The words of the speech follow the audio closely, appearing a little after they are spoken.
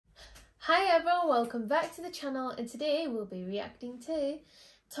Hi everyone, welcome back to the channel, and today we'll be reacting to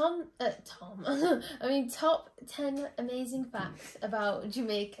top 10 amazing facts about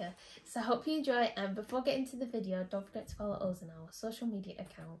Jamaica. So I hope you enjoy, and before getting to the video, don't forget to follow us on our social media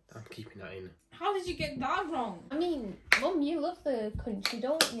accounts. I'm keeping that in. How did you get that wrong? I mean, Mum, you love the country,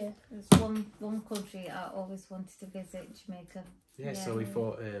 don't you? There's one country I always wanted to visit, Jamaica. Yeah, so we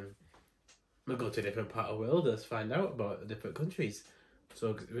thought we'll go to a different part of the world, let's find out about different countries.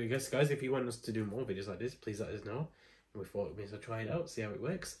 So I guess, guys, if you want us to do more videos like this, please let us know. We thought we should try it out, see how it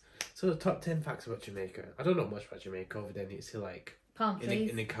works. So the top 10 facts about Jamaica. I don't know much about Jamaica other than it's like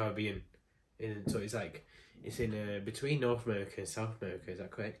in the Caribbean. So it's like it's in between North America and South America. Is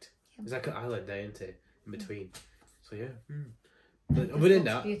that correct? Yep. It's like an island there, isn't it? In between. So yeah. But other than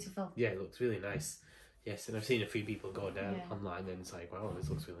that, beautiful. Yeah, it looks really nice. Yes, and I've seen a few people go down online, and it's like, wow, this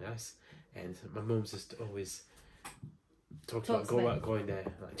looks really nice. And my mum's just always talks about going there,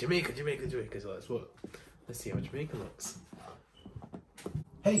 like Jamaica. So let's see how Jamaica looks.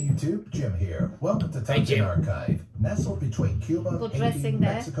 Hey YouTube, Jim here. Welcome to Top 10 Archive. Nestled between Cuba, Haiti,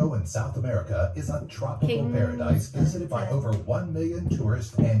 Mexico, and South America is a tropical paradise visited by over 1 million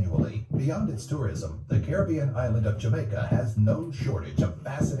tourists annually. Beyond its tourism, the Caribbean island of Jamaica has no shortage of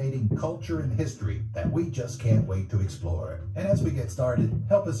fascinating culture and history that we just can't wait to explore. And as we get started,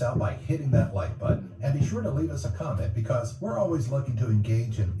 help us out by hitting that like button. And be sure to leave us a comment, because we're always looking to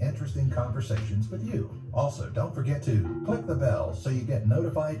engage in interesting conversations with you. Also, don't forget to click the bell so you get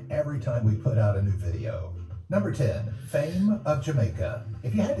notified every time we put out a new video. Number 10, Fame of Jamaica.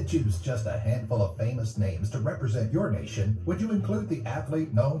 If you had to choose just a handful of famous names to represent your nation, would you include the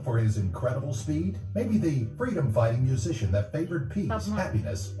athlete known for his incredible speed? Maybe the freedom-fighting musician that favored peace,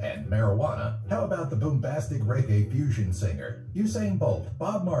 happiness, and marijuana? How about the bombastic reggae fusion singer? Usain Bolt,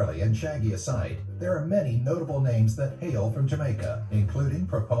 Bob Marley, and Shaggy aside, there are many notable names that hail from Jamaica, including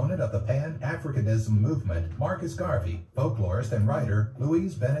proponent of the Pan-Africanism movement, Marcus Garvey, folklorist and writer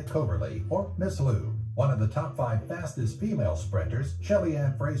Louise Bennett Coverley, or Miss Lou, one of the top 5 fastest female sprinters, Shelly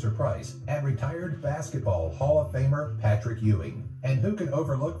Ann Fraser-Price, and retired basketball Hall of Famer Patrick Ewing. And who can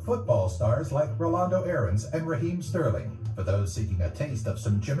overlook football stars like Rolando Aarons and Raheem Sterling? For those seeking a taste of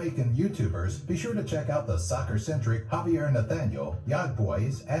some Jamaican YouTubers, be sure to check out the soccer-centric Javier Nathaniel, Yacht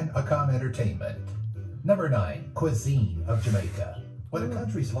Boys, and Akam Entertainment. Number 9, Cuisine of Jamaica. When a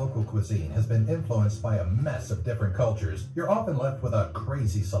country's local cuisine has been influenced by a mess of different cultures, you're often left with a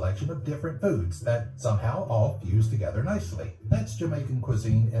crazy selection of different foods that somehow all fuse together nicely. That's Jamaican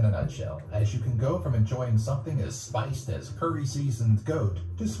cuisine in a nutshell, as you can go from enjoying something as spiced as curry-seasoned goat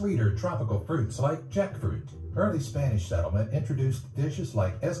to sweeter tropical fruits like jackfruit. Early Spanish settlement introduced dishes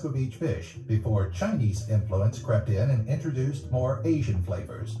like escovitch fish before Chinese influence crept in and introduced more Asian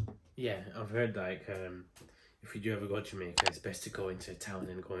flavors. Yeah, I've heard like if you do ever go to Jamaica, it's best to go into town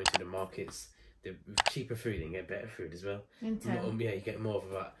and go into the markets. The cheaper food and get better food as well. Yeah, you get more of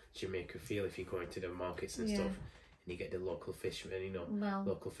that Jamaica feel if you go into the markets and stuff, and you get the local fish, and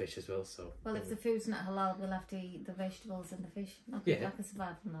local fish as well. So if the food's not halal, we'll have to eat the vegetables and the fish. I think I can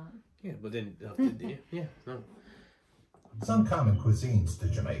survive from that. Yeah, but then no. Some common cuisines to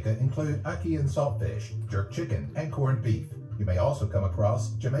Jamaica include ackee and saltfish, jerk chicken, and corned beef. You may also come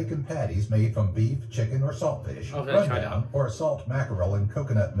across Jamaican patties made from beef, chicken, or saltfish, rundown, or salt mackerel in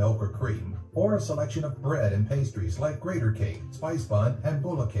coconut milk or cream, or a selection of bread and pastries like grater cake, spice bun, and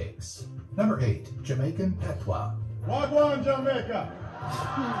bulla cakes. Number 8, Jamaican patois. Wagwan, Jamaica!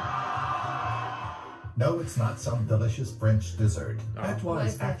 No, it's not some delicious French dessert. Patois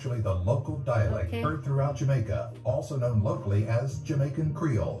is actually the local dialect heard throughout Jamaica, also known locally as Jamaican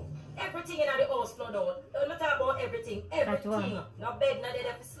Creole. Everything in the house flood out. Don't talk about everything. No bed, no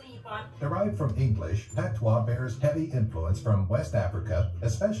dead to sleep on. Derived from English, patois bears heavy influence from West Africa,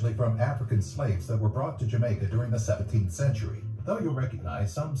 especially from African slaves that were brought to Jamaica during the 17th century. Though you'll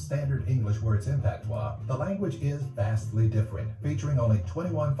recognize some standard English words in patois, the language is vastly different, featuring only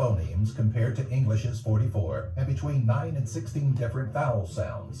 21 phonemes compared to English's 44, and between 9 and 16 different vowel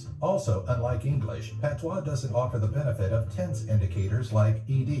sounds. Also, unlike English, patois doesn't offer the benefit of tense indicators like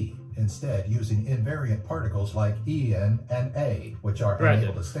ed, instead using invariant particles like en and a, which are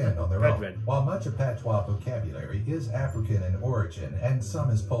unable to stand on their own. While much of patois vocabulary is African in origin and some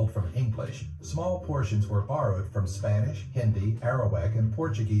is pulled from English, small portions were borrowed from Spanish, Hindi, Arawak, and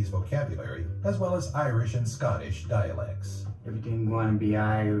Portuguese vocabulary, as well as Irish and Scottish dialects. Everything gonna be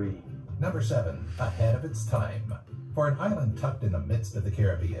Irie. Number 7, ahead of its time. For an island tucked in the midst of the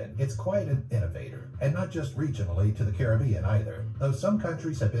Caribbean, it's quite an innovator, and not just regionally to the Caribbean either, though some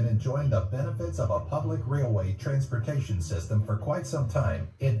countries have been enjoying the benefits of a public railway transportation system for quite some time.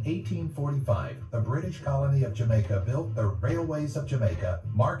 In 1845, the British colony of Jamaica built the Railways of Jamaica,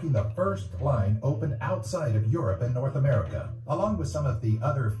 marking the first line opened outside of Europe and North America. Along with some of the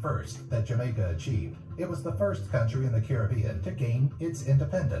other firsts that Jamaica achieved, it was the first country in the Caribbean to gain its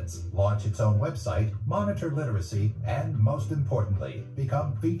independence, launch its own website, monitor literacy, and most importantly,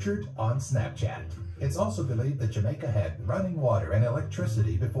 become featured on Snapchat. It's also believed that Jamaica had running water and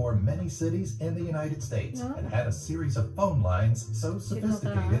electricity before many cities in the United States, and had a series of phone lines so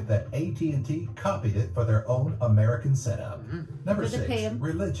sophisticated that AT&T copied it for their own American setup. Number 6,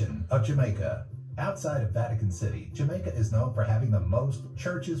 religion of Jamaica. Outside of Vatican City, Jamaica is known for having the most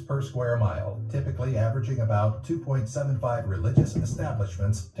churches per square mile, typically averaging about 2.75 religious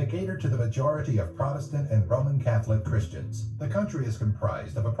establishments to cater to the majority of Protestant and Roman Catholic Christians. The country is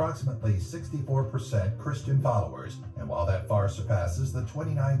comprised of approximately 64% Christian followers, and while that far surpasses the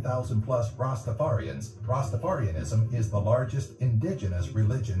 29,000 plus Rastafarians, Rastafarianism is the largest indigenous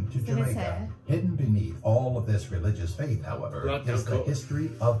religion to Jamaica. Hidden beneath all of this religious faith, however, is the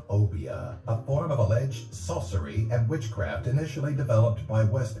history of obeah, a form of alleged sorcery and witchcraft initially developed by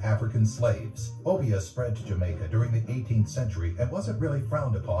West African slaves. Obeah spread to Jamaica during the 18th century and wasn't really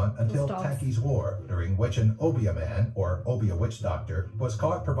frowned upon until Tacky's War, during which an obeah man, or obeah witch doctor, was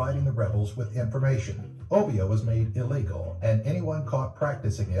caught providing the rebels with information. Obeah was made illegal, and anyone caught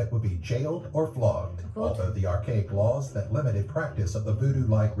practicing it would be jailed or flogged, although the archaic laws that limited practice of the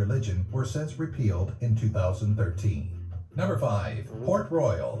voodoo-like religion were since repealed in 2013. Number 5, Port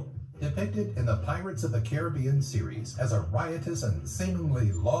Royal. Depicted in the Pirates of the Caribbean series as a riotous and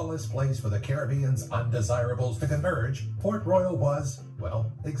seemingly lawless place for the Caribbean's undesirables to converge, Port Royal was,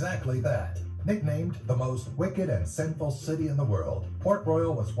 well, exactly that. Nicknamed the most wicked and sinful city in the world, Port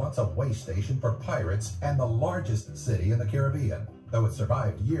Royal was once a way station for pirates and the largest city in the Caribbean. Though it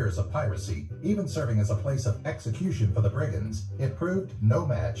survived years of piracy, even serving as a place of execution for the brigands, it proved no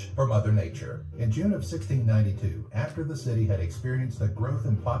match for Mother Nature. In June of 1692, after the city had experienced a growth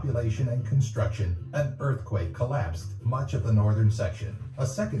in population and construction, an earthquake collapsed much of the northern section. A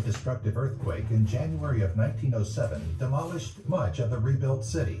second destructive earthquake in January of 1907 demolished much of the rebuilt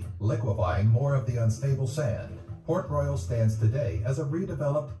city, liquefying more of the unstable sand. Port Royal stands today as a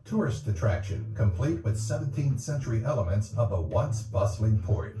redeveloped tourist attraction, complete with 17th century elements of a once bustling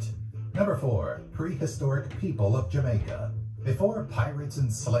port. Number 4, prehistoric people of Jamaica. Before pirates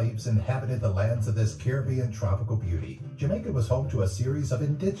and slaves inhabited the lands of this Caribbean tropical beauty, Jamaica was home to a series of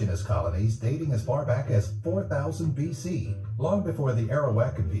indigenous colonies dating as far back as 4000 BC. Long before the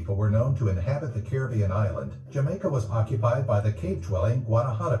Arawakan people were known to inhabit the Caribbean island, Jamaica was occupied by the cave-dwelling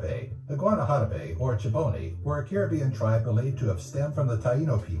Guanahatabe. The Guanahatabe, or Chiboni, were a Caribbean tribe believed to have stemmed from the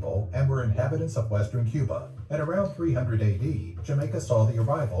Taino people and were inhabitants of western Cuba. At around 300 AD, Jamaica saw the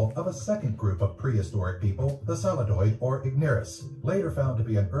arrival of a second group of prehistoric people, the Saladoid or Igneris. Later found to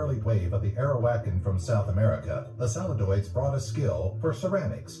be an early wave of the Arawakan from South America, the Saladoids brought a skill for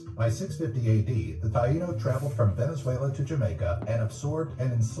ceramics. By 650 AD, the Taino traveled from Venezuela to Jamaica and absorbed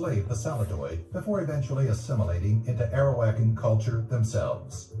and enslaved the Saladoid before eventually assimilating into Arawakan culture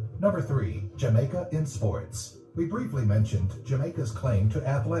themselves. Number 3, Jamaica in sports. We briefly mentioned Jamaica's claim to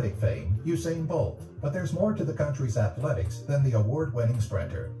athletic fame, Usain Bolt, but there's more to the country's athletics than the award-winning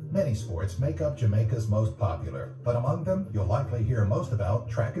sprinter. Many sports make up Jamaica's most popular, but among them you'll likely hear most about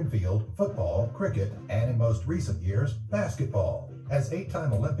track and field, football, cricket, and in most recent years, basketball. As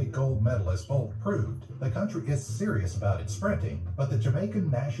 8-time Olympic gold medalist Bolt proved, the country is serious about its sprinting, but the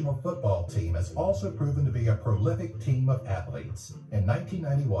Jamaican national football team has also proven to be a prolific team of athletes. In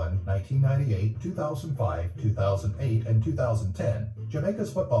 1991, 1998, 2005, 2008, and 2010,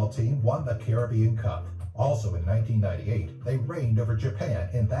 Jamaica's football team won the Caribbean Cup. Also in 1998, they reigned over Japan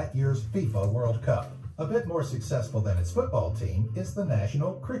in that year's FIFA World Cup. A bit more successful than its football team is the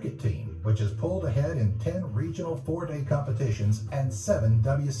national cricket team, which has pulled ahead in 10 regional 4-day competitions and 7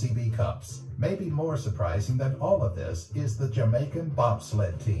 WCB Cups. Maybe more surprising than all of this is the Jamaican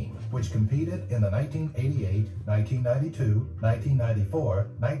bobsled team, which competed in the 1988, 1992, 1994,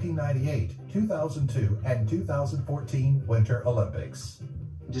 1998, 2002, and 2014 Winter Olympics.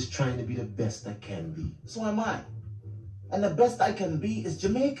 Just trying to be the best I can be. So am I. And the best I can be is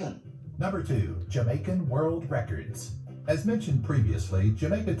Jamaican. Number 2, Jamaican World Records. As mentioned previously,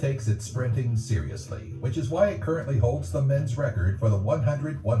 Jamaica takes its sprinting seriously, which is why it currently holds the men's record for the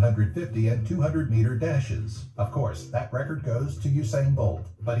 100, 150, and 200-meter dashes. Of course, that record goes to Usain Bolt,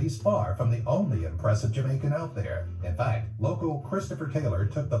 but he's far from the only impressive Jamaican out there. In fact, local Christopher Taylor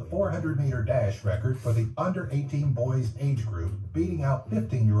took the 400-meter dash record for the under-18 boys age group, beating out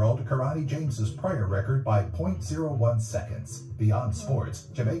 15-year-old Karani James's prior record by 0.01 seconds. Beyond sports,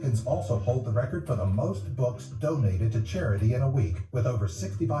 Jamaicans also hold the record for the most books donated to charity in a week, with over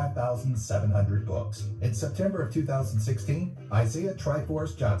 65,700 books. In September of 2016, Isaiah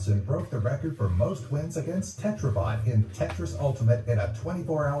Triforce Johnson broke the record for most wins against Tetrabot in Tetris Ultimate in a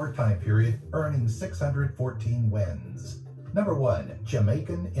 24-hour time period, earning 614 wins. Number 1.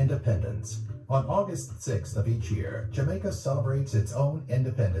 Jamaican Independence. On August 6th of each year, Jamaica celebrates its own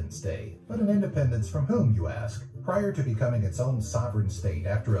Independence Day. But an independence from whom, you ask? Prior to becoming its own sovereign state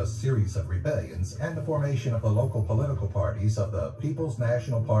after a series of rebellions and the formation of the local political parties of the People's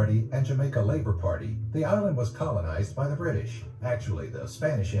National Party and Jamaica Labour Party, the island was colonized by the British. Actually, the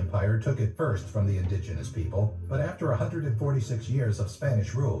Spanish Empire took it first from the indigenous people, but after 146 years of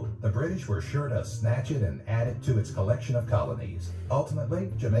Spanish rule, the British were sure to snatch it and add it to its collection of colonies.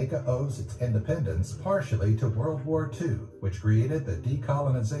 Ultimately, Jamaica owes its independence partially to World War II, which created the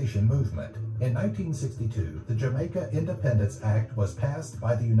decolonization movement. In 1962, the Jamaica Independence Act was passed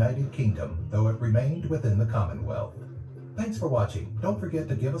by the United Kingdom, though it remained within the Commonwealth. Thanks for watching. Don't forget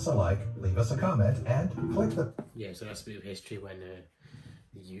to give us a like, leave us a comment, and click the... Yeah, so that's a bit of history when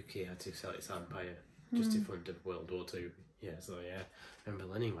the UK had to sell its empire just to fund World War II. Yeah, so yeah, I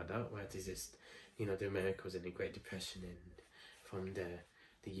remember learning about that, where there's just, you know, the America was in a Great Depression and from the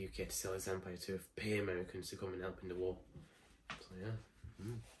UK to sell its empire to pay Americans to come and help in the war. So yeah.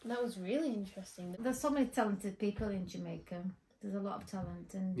 That was really interesting. There's so many talented people in Jamaica. There's a lot of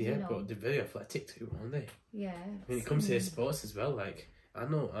talent, and yeah, you know, but they're very athletic too, aren't they? Yeah. When it comes to sports as well, like I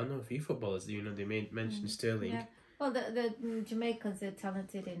know a few footballers. You know, they mention Sterling. Yeah. Well, the Jamaicans are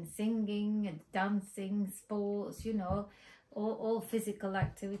talented in singing and dancing, sports. You know, all physical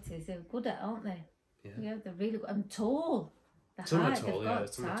activities. They're good at, aren't they? Yeah, they're really good and tall. Some are tall, yeah.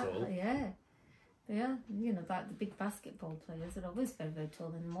 Some are tall. Yeah. Yeah, you know, like the big basketball players are always very, very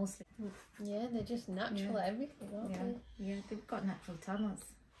tall and mostly... Yeah, they're just natural at everything, aren't they? Yeah, they've got natural talents.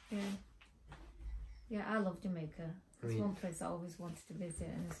 Yeah. Yeah, I love Jamaica. It's one place I always wanted to visit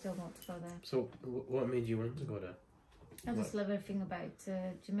and I still want to go there. So, what made you want to go there? I just love everything about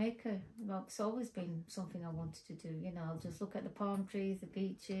Jamaica. Well, it's always been something I wanted to do. You know, I'll just look at the palm trees, the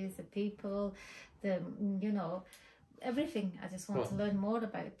beaches, the people, you know... everything. I just want to learn more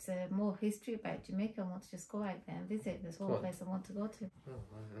about, more history about Jamaica. I want to just go out there and visit. There's one place I want to go to.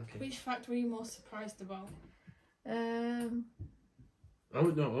 Oh, okay. Which fact were you most surprised about? I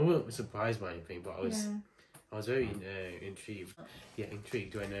wasn't surprised by anything, but I was very intrigued. Yeah,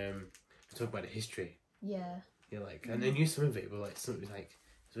 intrigued when you talk about the history. Yeah. Yeah, like, and I knew some of it, but like something like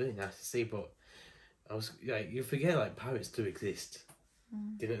it's really nice to see. But I was like, you forget like pirates do exist.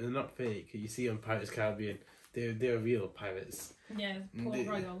 They're not fake. You see on Pirates Caribbean. They're real pirates. Yeah, Port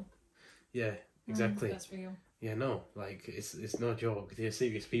Royal. Yeah, exactly. That's real. Yeah, no, like it's no joke. They're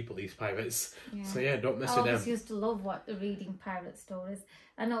serious people, these pirates. Yeah. So yeah, don't mess I with them. always used to love reading pirate stories,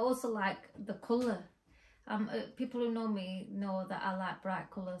 and I also like the colour. People who know me know that I like bright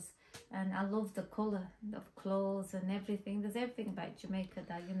colours, and I love the colour of clothes and everything. There's everything about Jamaica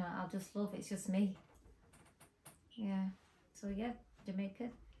that, you know, I just love. It's just me. Yeah. So yeah, Jamaica.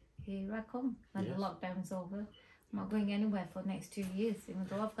 Here I come. And the lockdown's over. I'm not going anywhere for the next 2 years, even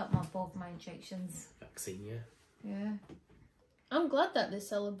though I've got both my injections. Vaccine, Yeah. I'm glad that they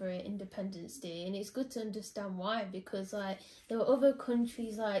celebrate Independence Day, and it's good to understand why, because like there were other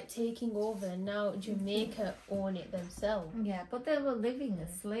countries like taking over, and now Jamaica own it themselves. Yeah, but they were living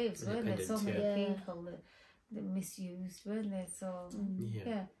as slaves, weren't there? So many Yeah. people that misused, weren't they? So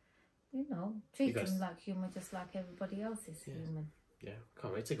yeah. You know, treat them like human, just like everybody else is human. Yeah,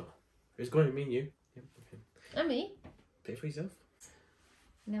 can't wait to go. Who's going? Me and you. Yeah, okay. And me. Pay for yourself.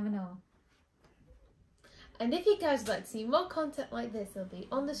 Never know. And if you guys would like to see more content like this, it'll be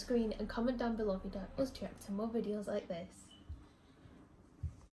on the screen, and comment down below if you'd like us to react to more videos like this.